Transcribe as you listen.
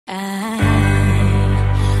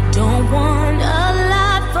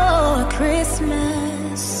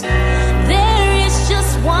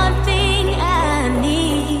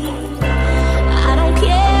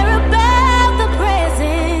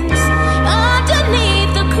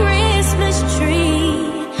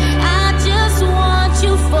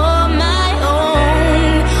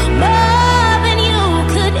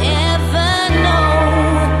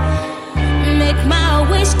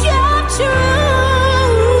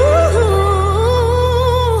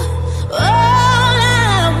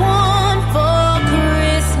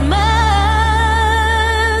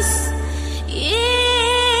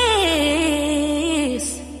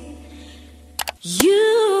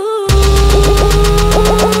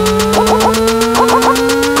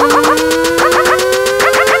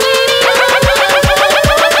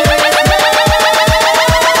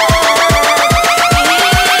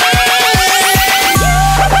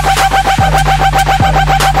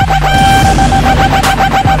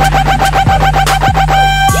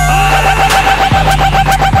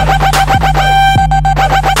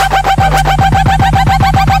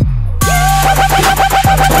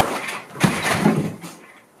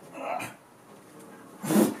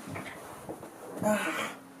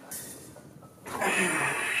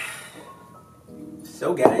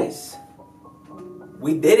So guys,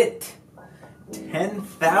 we did it.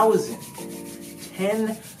 10,000.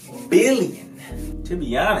 10 billion. To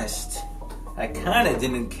be honest, I kind of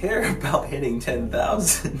didn't care about hitting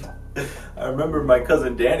 10,000. I remember my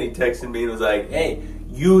cousin Danny texted me and was like, hey,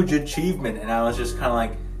 huge achievement. And I was just kind of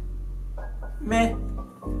like, meh.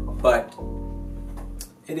 But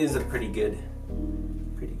it is a pretty good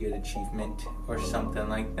achievement or something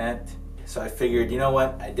like that. So I figured, you know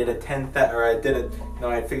what? I did a 10,000, or I did a, no,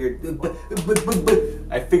 I figured,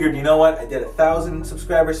 you know what? I did a 1,000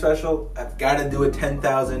 subscriber special. I've got to do it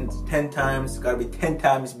 10,000, 10 times. It's got to be 10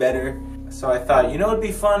 times better. So I thought, you know, it'd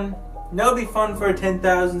be fun. You know, it'd be fun for a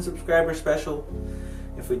 10,000 subscriber special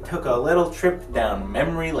if we took a little trip down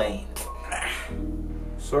memory lane.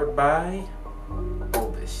 Sort by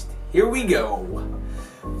oldest. Here we go.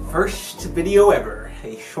 First video ever,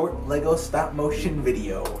 a short Lego stop motion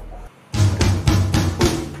video.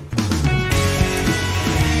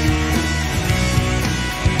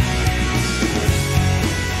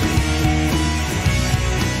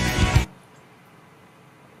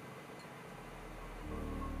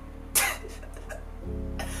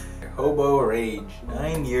 Hobo Rage,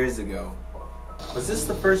 9 years ago. Was this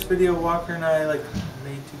the first video Walker and I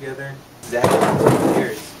made together? Exactly 2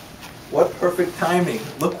 years. What perfect timing.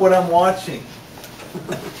 Look what I'm watching.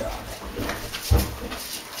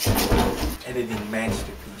 Editing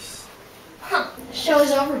masterpiece. Huh.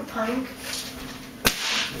 Show's over, punk.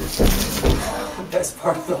 The best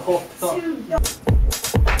part of the whole film.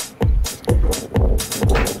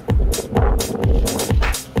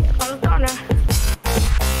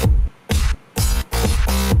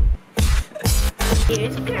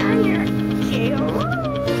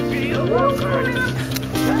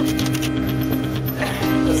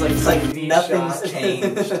 It's like nothing's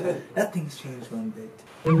changed. Nothing's changed one bit.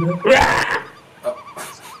 Oh.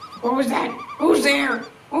 What was that? Who's there?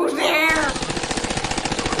 Who's there?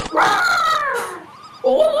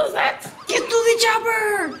 What was that? Get to the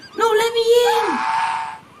chopper! No, let me in!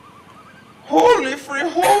 Holy free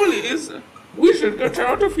holies! We should get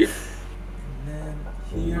out of here. And then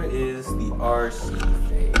here is the RC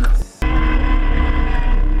phase.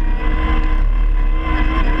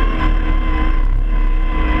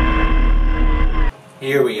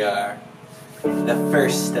 Here we are, the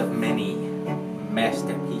first of many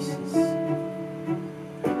masterpieces.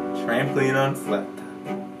 Trampoline on flat top.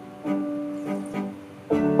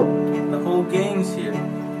 The whole gang's here.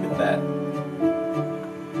 Look at that.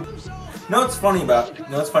 You know what's funny about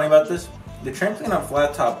this? The trampoline on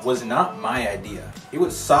flat top was not my idea. It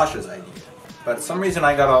was Sasha's idea. But for some reason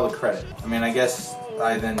I got all the credit. I mean, I guess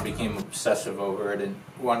I then became obsessive over it and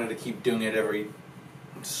wanted to keep doing it every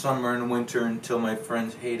summer and winter until my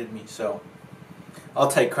friends hated me, so I'll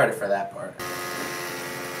take credit for that part.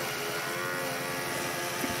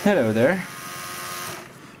 Hello there.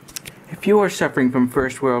 If you are suffering from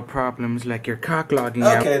first world problems like your cock logging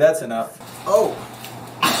out... Okay, that's enough. Oh!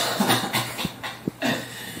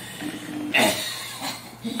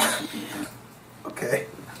 Okay.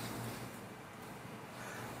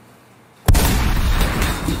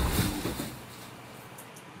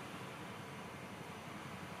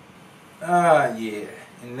 Ah, yeah.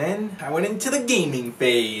 And then I went into the gaming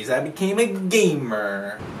phase. I became a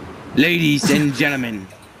gamer. Ladies and gentlemen,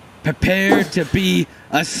 prepare to be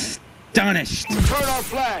astonished. Turn our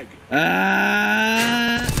flag.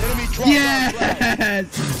 Enemy drop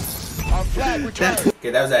yes! our flag returned.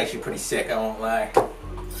 Okay, that was actually pretty sick, I won't lie.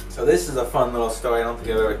 So this is a fun little story. I don't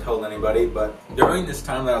think I've ever told anybody, but during this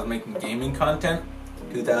time that I was making gaming content,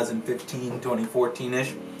 2015,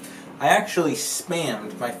 2014-ish, I actually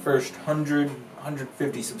spammed my first 100,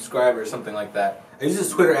 150 subscribers, something like that. I used this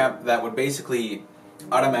Twitter app that would basically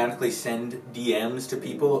automatically send DMs to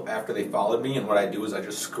people after they followed me, and what I do is I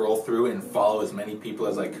just scroll through and follow as many people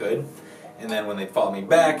as I could. And then when they'd follow me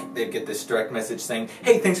back, they'd get this direct message saying,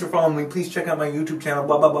 hey, thanks for following me, please check out my YouTube channel,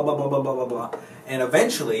 blah, blah, blah, blah, blah, blah, blah, blah, blah. And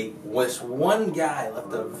eventually, this one guy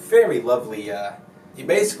left a very lovely, he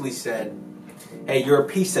basically said, hey, you're a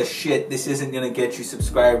piece of shit, this isn't going to get you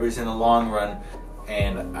subscribers in the long run.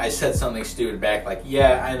 And I said something stupid back like,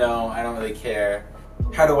 yeah, I know, I don't really care.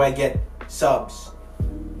 How do I get subs?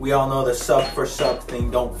 We all know the sub for sub thing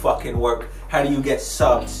don't fucking work. How do you get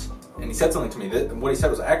subs? And he said something to me, that what he said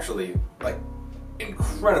was actually, like,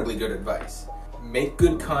 incredibly good advice. Make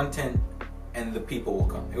good content and the people will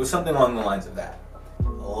come. It was something along the lines of that.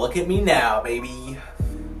 Look at me now, baby.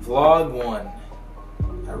 Vlog 1.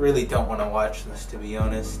 I really don't want to watch this, to be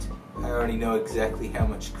honest. I already know exactly how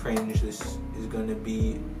much cringe this is going to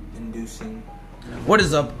be inducing. What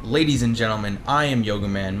is up, ladies and gentlemen? I am Yoga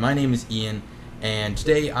Man. My name is Ian, and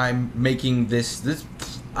today I'm making this.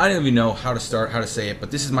 I don't even know how to say it, but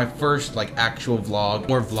this is my first like actual vlog.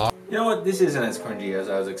 You know what? This isn't as cringy as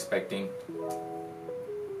I was expecting.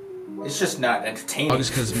 It's just not entertaining. Just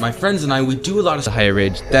because my friends and I, we do a lot of higher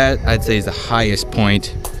age. That I'd say is the highest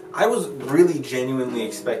point. I was really genuinely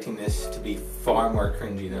expecting this to be far more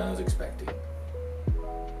cringy than I was expecting.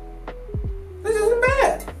 This isn't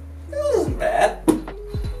bad. This isn't bad.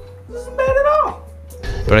 This isn't bad at all.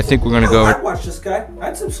 But I think we're gonna go. I'd watch this guy.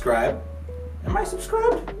 I'd subscribe. Am I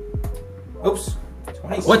subscribed? Oops.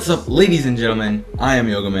 26. What's up, ladies and gentlemen? I am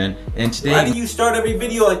Yoga Man, and today. Why do you start every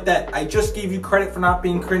video like that? I just gave you credit for not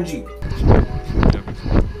being cringy.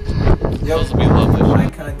 Those will be lovely. My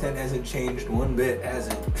content hasn't changed one bit, has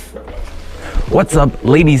it? What's up,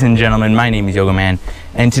 ladies and gentlemen? My name is Yoga Man,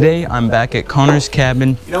 and today I'm back at Connor's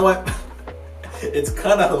cabin. You know what? It's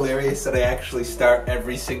kind of hilarious that I actually start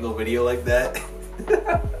every single video like that.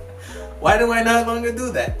 Why do I not longer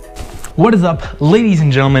do that? What is up, ladies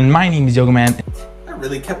and gentlemen? My name is Yoga Man. I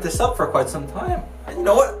really kept this up for quite some time. And you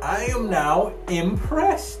know what? I am now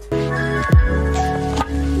impressed.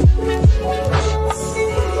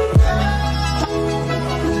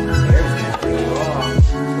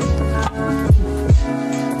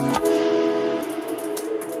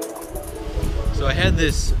 So I had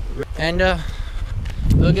this, And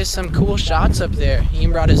look at some cool shots up there.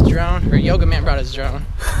 Ian brought his drone, or Yoga Man brought his drone.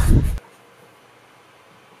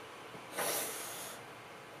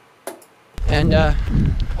 And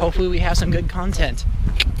hopefully we have some good content.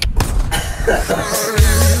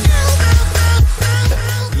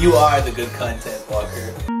 You are the good content,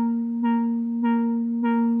 Walker.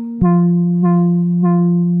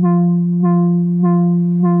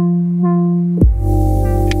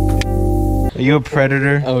 Are you a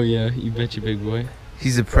predator? oh yeah, you bet you big boy.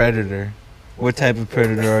 He's a predator. What type of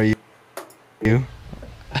predator are you? You?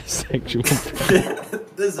 A sexual.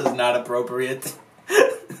 This is not appropriate.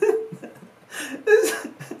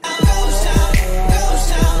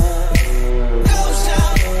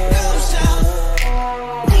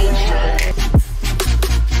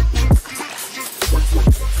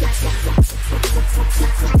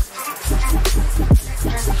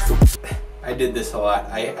 I did this a lot.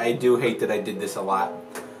 I do hate that I did this a lot.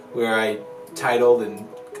 Where I titled and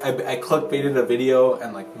I clickbaited a video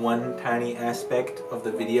and like one tiny aspect of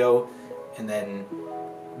the video, and then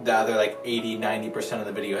the other like 80-90% of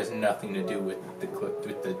the video has nothing to do with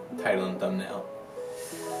the title and thumbnail.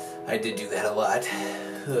 I did do that a lot.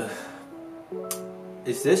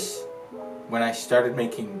 Is this when I started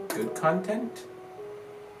making good content?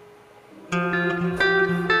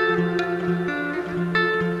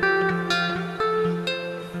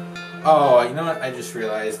 Oh, you know what? I just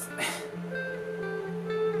realized.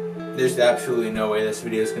 There's absolutely no way this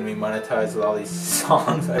video is going to be monetized with all these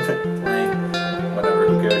songs I've been playing. Whatever,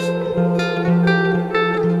 who cares?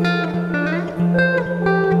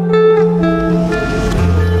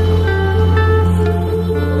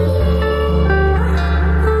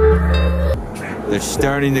 They're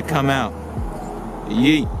starting to come out.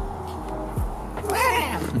 Yeet.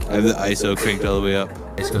 I have the ISO cranked all the way up.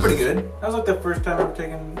 It's pretty good. That was like the first time I've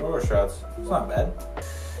taken roller shots. It's not bad.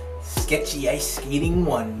 Sketchy Ice Skating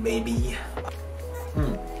 1, baby.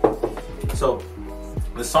 So,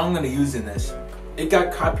 the song I'm going to use in this, it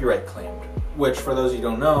got copyright claimed, which for those of you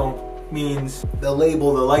who don't know, means the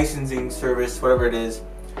label, the licensing service, whatever it is,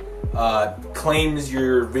 claims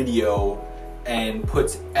your video and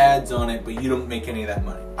puts ads on it, but you don't make any of that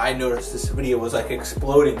money. I noticed this video was like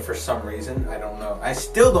exploding for some reason. I don't know. I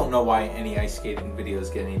still don't know why any ice skating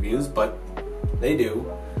videos get any views, but they do.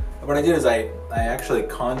 What I did is I actually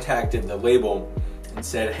contacted the label and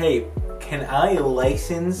said, hey, can I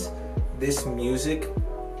license this music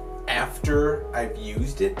after I've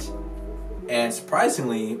used it? And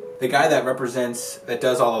surprisingly, the guy that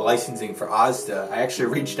does all the licensing for Ozta, I actually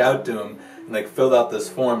reached out to him and like filled out this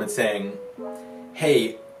form and saying,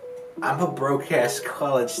 hey, I'm a broke-ass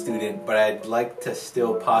college student, but I'd like to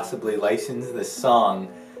still possibly license this song.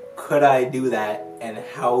 Could I do that, and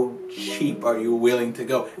how cheap are you willing to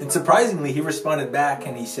go? And surprisingly, he responded back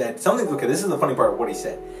and he said something. Okay, this is the funny part of what he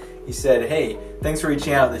said. He said, hey, thanks for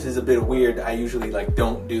reaching out. This is a bit weird. I usually like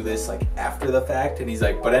don't do this like after the fact. And he's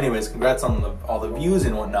like, but anyways, congrats on all the views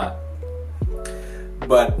and whatnot.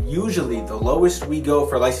 But usually the lowest we go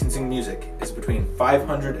for licensing music is between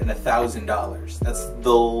 $500 and $1,000. That's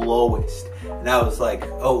the lowest. And I was like,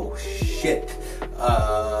 oh shit.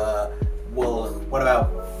 Well, what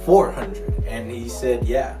about 400? And he said,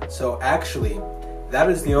 yeah. So actually, that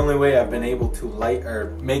is the only way I've been able to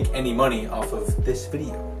make any money off of this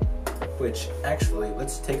video. which actually,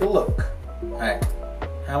 let's take a look. Alright,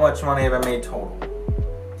 how much money have I made total?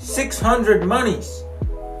 600 monies!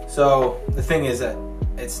 So the thing is that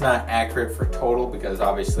it's not accurate for total because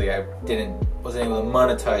obviously I wasn't able to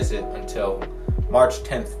monetize it until March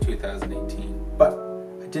 10th, 2018. But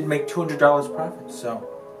I did make $200 profit, so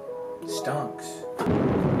stonks.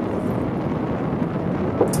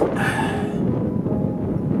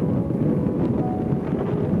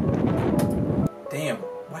 Damn,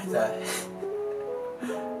 why the...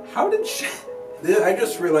 How did I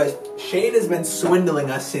just realized Shane has been swindling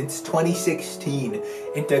us since 2016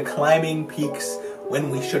 into climbing peaks when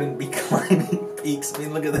we shouldn't be climbing peaks. I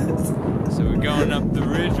mean, look at this. So we're going up the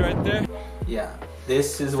ridge right there? Yeah,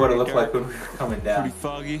 this is what it looked like when we were coming down. Pretty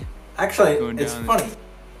foggy. Actually, it's funny.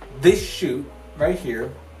 This shoot right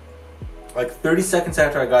here, like 30 seconds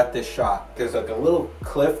after I got this shot, there's like a little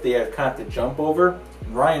cliff that you kind of have to jump over.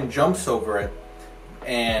 And Ryan jumps over it,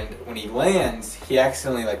 and when he lands, he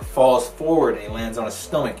accidentally like falls forward and he lands on his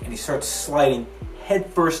stomach and he starts sliding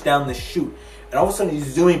head first down the chute. And all of a sudden he's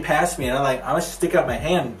zooming past me and I'm gonna stick out my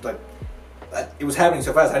hand, like it was happening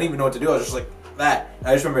so fast I didn't even know what to do. I was just like that. And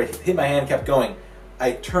I just remember it hit my hand, kept going.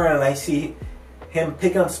 I turn and I see him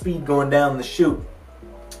picking up speed going down the chute,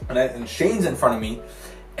 and Shane's in front of me,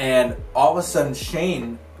 and all of a sudden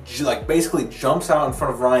Shane like basically jumps out in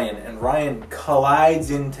front of Ryan and Ryan collides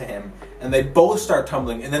into him and they both start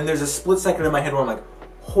tumbling, and then there's a split second in my head where I'm like,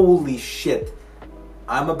 holy shit,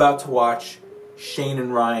 I'm about to watch Shane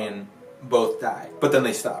and Ryan both die. But then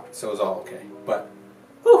they stopped, so it was all okay. But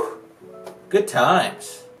whew, good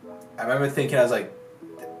times. I remember thinking, I was like,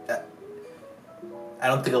 I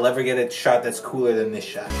don't think I'll ever get a shot that's cooler than this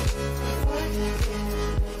shot.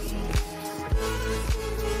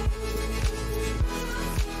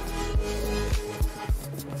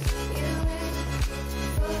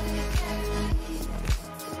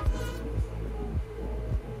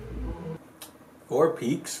 Four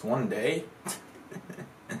peaks one day?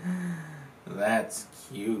 That's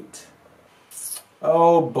cute.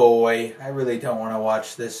 Oh boy, I really don't want to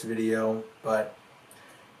watch this video, but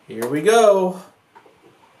here we go.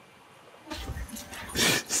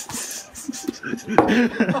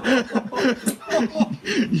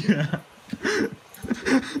 Yeah.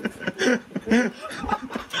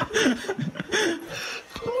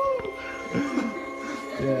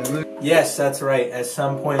 Yes, that's right. At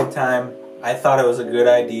some point in time, I thought it was a good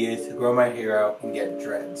idea to grow my hair out and get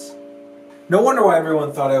dreads. No wonder why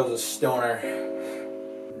everyone thought I was a stoner.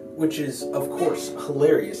 Which is, of course,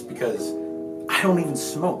 hilarious because I don't even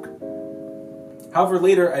smoke. However,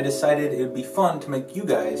 later I decided it would be fun to make you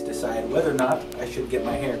guys decide whether or not I should get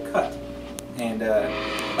my hair cut. And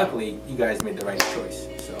luckily, you guys made the right choice,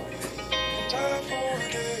 so.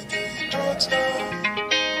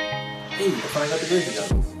 Hey, I finally got the Grizzly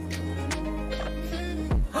goggles.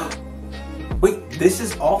 Wait, this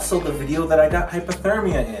is also the video that I got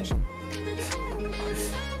hypothermia in.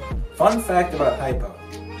 Fun fact about hypo.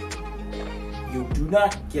 You do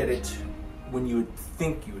not get it when you would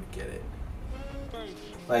think you would get it.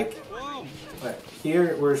 Like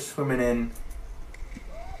here we're swimming in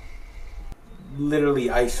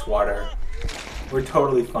literally ice water. We're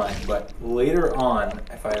totally fine, but later on,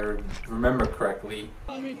 if I remember correctly,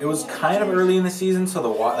 it was kind of early in the season, so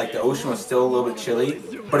the ocean was still a little bit chilly,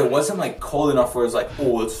 but it wasn't like cold enough where it was like,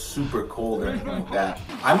 oh, it's super cold or anything like that.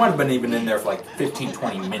 I might have been even in there for like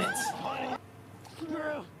 15-20 minutes.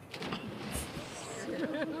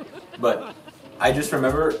 But I just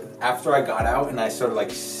remember after I got out and I started like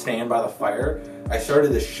stand by the fire, I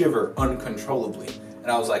started to shiver uncontrollably.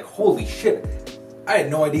 And I was like, holy shit, I had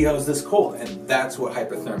no idea I was this cold. And that's what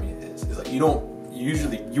hypothermia is. It's like you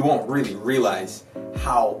won't really realize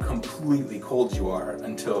how completely cold you are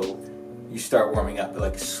until you start warming up. It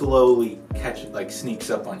like slowly sneaks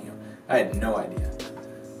up on you. I had no idea.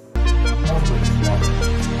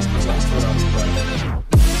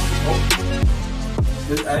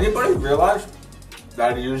 Did anybody realize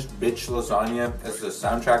that I used Bitch Lasagna as the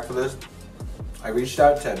soundtrack for this? I reached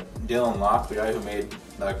out to Dylan Locke, the guy who made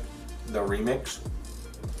the remix,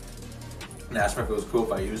 and asked him if it was cool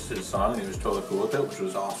if I used his song, and he was totally cool with it, which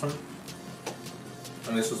was awesome.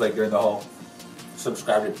 And this was like during the whole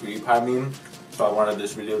subscribe to PewDiePie meme, so I wanted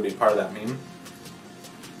this video to be part of that meme.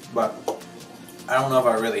 But I don't know if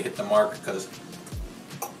I really hit the mark because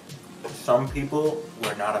some people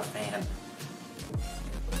were not a fan.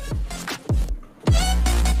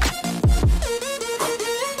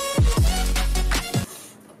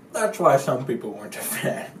 That's why some people weren't a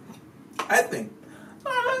fan. I don't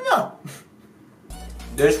know.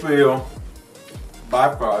 This video,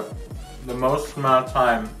 by far, the most amount of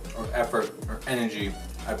time or effort or energy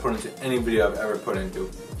I put into any video I've ever put into.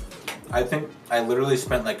 I think I literally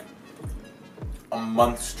spent like a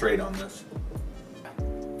month straight on this.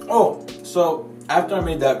 Oh, so after I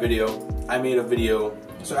made that video, I made a video.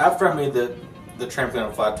 So after I made the trampoline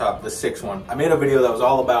on flat top, the 6th one, I made a video that was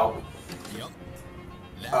all about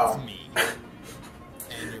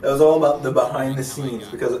that was all about the behind the scenes,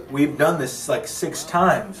 because we've done this like 6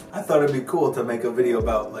 times. I thought it'd be cool to make a video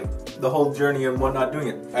about like the whole journey and whatnot doing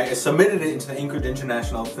it. I submitted it into the Anchorage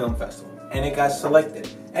International Film Festival and it got selected.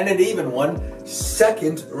 And it even won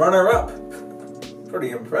 2nd runner-up.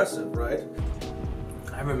 Pretty impressive, right?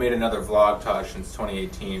 I haven't made another vlogtage since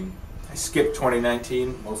 2018. I skipped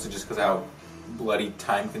 2019, mostly just because how bloody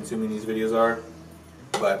time-consuming these videos are.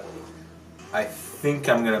 But I think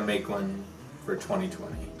I'm gonna make one for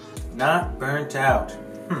 2020. Not burnt out.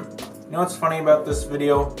 You know what's funny about this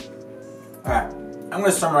video? Alright, I'm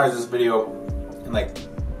gonna summarize this video in like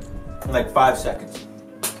 5 seconds.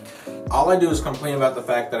 All I do is complain about the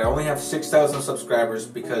fact that I only have 6,000 subscribers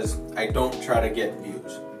because I don't try to get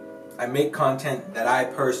views. I make content that I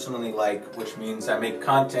personally like, which means I make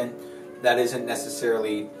content that isn't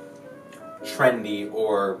necessarily trendy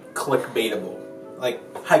or clickbaitable. Like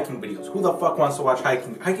hiking videos. Who the fuck wants to watch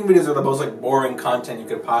hiking? Hiking videos are the most like boring content you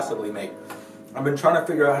could possibly make. I've been trying to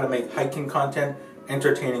figure out how to make hiking content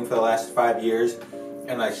entertaining for the last 5 years,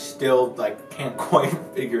 and I still like can't quite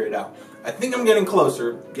figure it out. I think I'm getting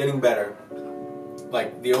closer, getting better.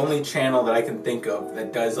 Like the only channel that I can think of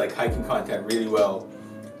that does like hiking content really well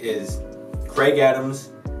is Craig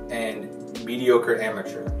Adams and Mediocre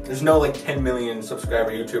Amateur. There's no like 10 million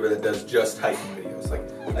subscriber YouTuber that does just hiking videos. Like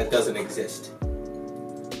that doesn't exist.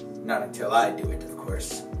 Not until I do it, of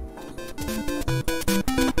course.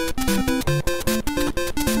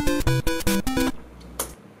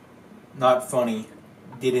 Not funny.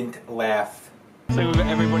 Didn't laugh. It's like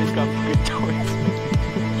everybody's got good toys.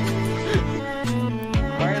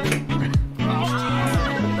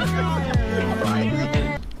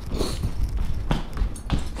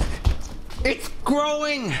 It's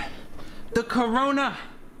growing! The corona!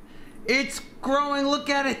 It's growing, look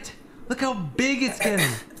at it! Look how big it's getting!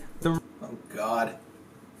 Oh god.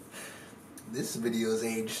 This video's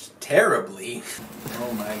aged terribly.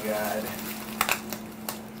 Oh my god.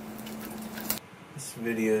 This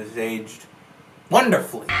video's aged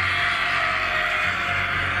wonderfully.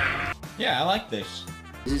 Yeah, I like this.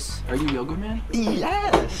 Are you Yoga Man?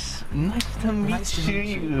 Yes! Nice to meet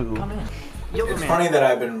you. Come in. It's funny that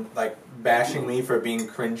I've been like bashing me for being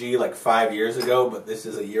cringy like 5 years ago, but this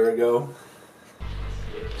is a year ago.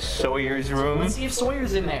 Sawyer's room. Let's see if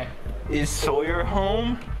Sawyer's in there. Is Sawyer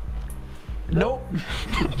home? Nope.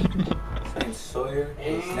 And Sawyer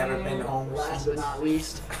has never been home. Last but not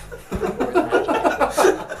least.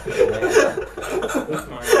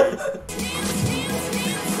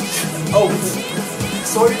 Oh,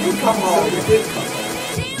 Sawyer did come home. Sawyer did come home.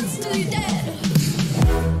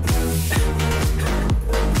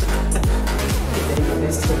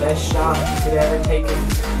 This is the best shot you could ever take it.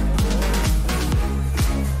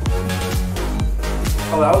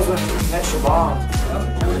 Oh, that was when you met Shabam.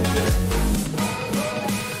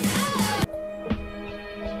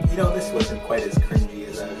 You know, this wasn't quite as cringy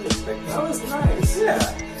as I was expecting. That was nice. Yeah.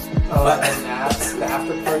 Oh, and naps, the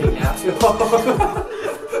after party naps.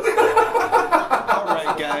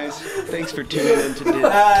 Alright guys, thanks for tuning in to this.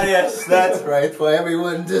 Ah, yes, that's right. Why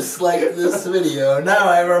everyone disliked this video. Now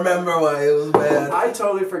I remember why it was bad. I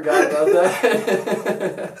totally forgot about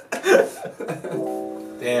that.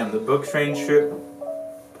 Damn, the book train trip.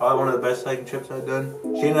 Probably one of the best hiking trips I've done.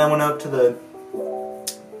 Shane and I went up to the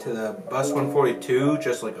bus 142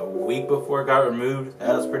 just like a week before it got removed.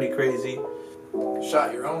 That was pretty crazy.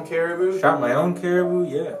 Shot your own caribou. Shot my own caribou,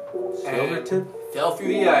 yeah. Silver tip. Fell through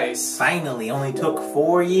the ice. Finally, only took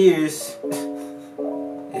 4 years.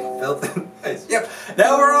 It fell through the ice. Yep,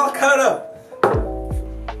 now we're all caught up.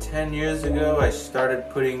 10 years ago, I started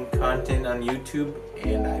putting content on YouTube,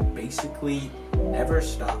 and I basically never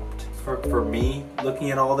stopped. For me, looking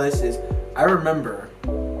at all this is, I remember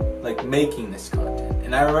like making this content,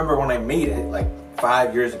 and I remember when I made it like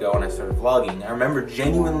 5 years ago when I started vlogging, I remember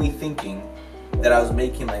genuinely thinking that I was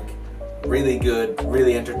making like really good,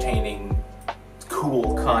 really entertaining,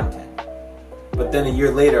 cool content. But then a year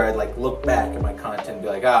later, I'd like look back at my content and be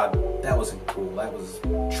like, ah, that wasn't cool, that was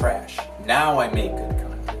trash. Now I make good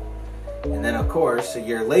content. And then of course, a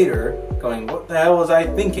year later, going, what the hell was I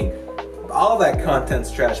thinking? All that content's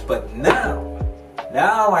trash, but now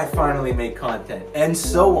I finally make content, and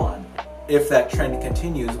so on. If that trend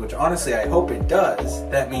continues, which honestly I hope it does,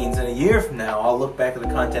 that means in a year from now, I'll look back at the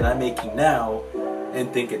content I'm making now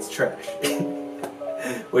and think it's trash.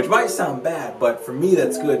 Which might sound bad, but for me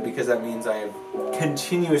that's good because that means I am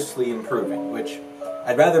continuously improving, which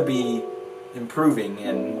I'd rather be improving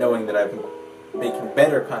and knowing that I'm making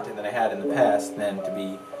better content than I had in the past than to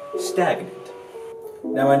be stagnant.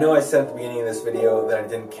 Now I know I said at the beginning of this video that I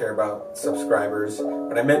didn't care about subscribers.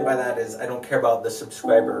 What I meant by that is I don't care about the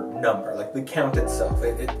subscriber number, like the count itself.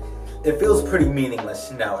 It feels pretty meaningless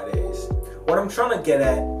nowadays. What I'm trying to get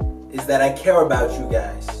at is that I care about you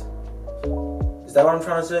guys. Is that what I'm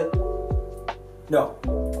trying to say? No.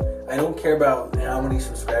 I don't care about how many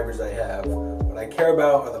subscribers I have. What I care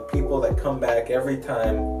about are the people that come back every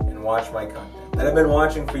time and watch my content. That have been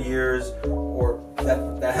watching for years, or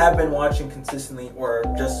that have been watching consistently, or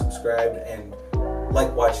just subscribed and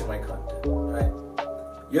like watching my content, right?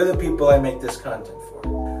 You're the people I make this content for.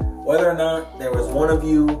 Whether or not there was 1 of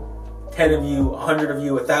you, 10 of you, 100 of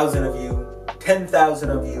you, 1,000 of you, 10,000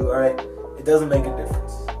 of you, alright? It doesn't make a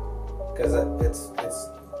difference. Because it's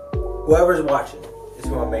whoever's watching is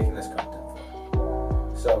who I'm making this content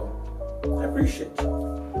for. So, I appreciate you.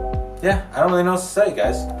 Yeah, I don't really know what to say,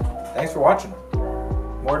 guys. Thanks for watching.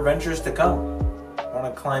 More adventures to come. Want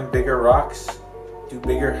to climb bigger rocks, do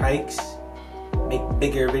bigger hikes, make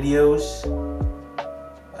bigger videos,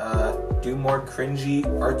 do more cringy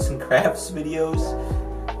arts and crafts videos.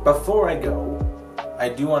 Before I go, I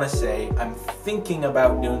do want to say I'm thinking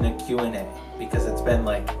about doing a Q&A because it's been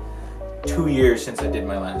like 2 years since I did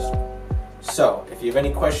my last one. So, if you have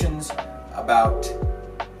any questions about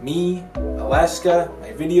me, Alaska,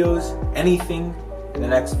 my videos, anything in the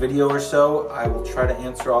next video or so, I will try to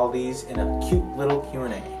answer all these in a cute little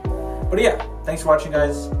Q&A. But yeah, thanks for watching,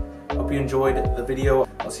 guys. Hope you enjoyed the video.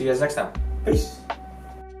 I'll see you guys next time. Peace.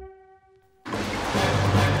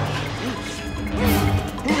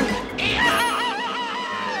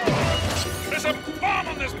 There's a bomb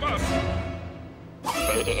on this bus!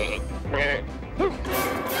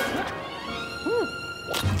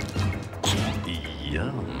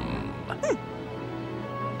 Yum.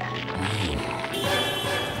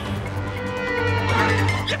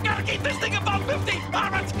 You gotta keep this thing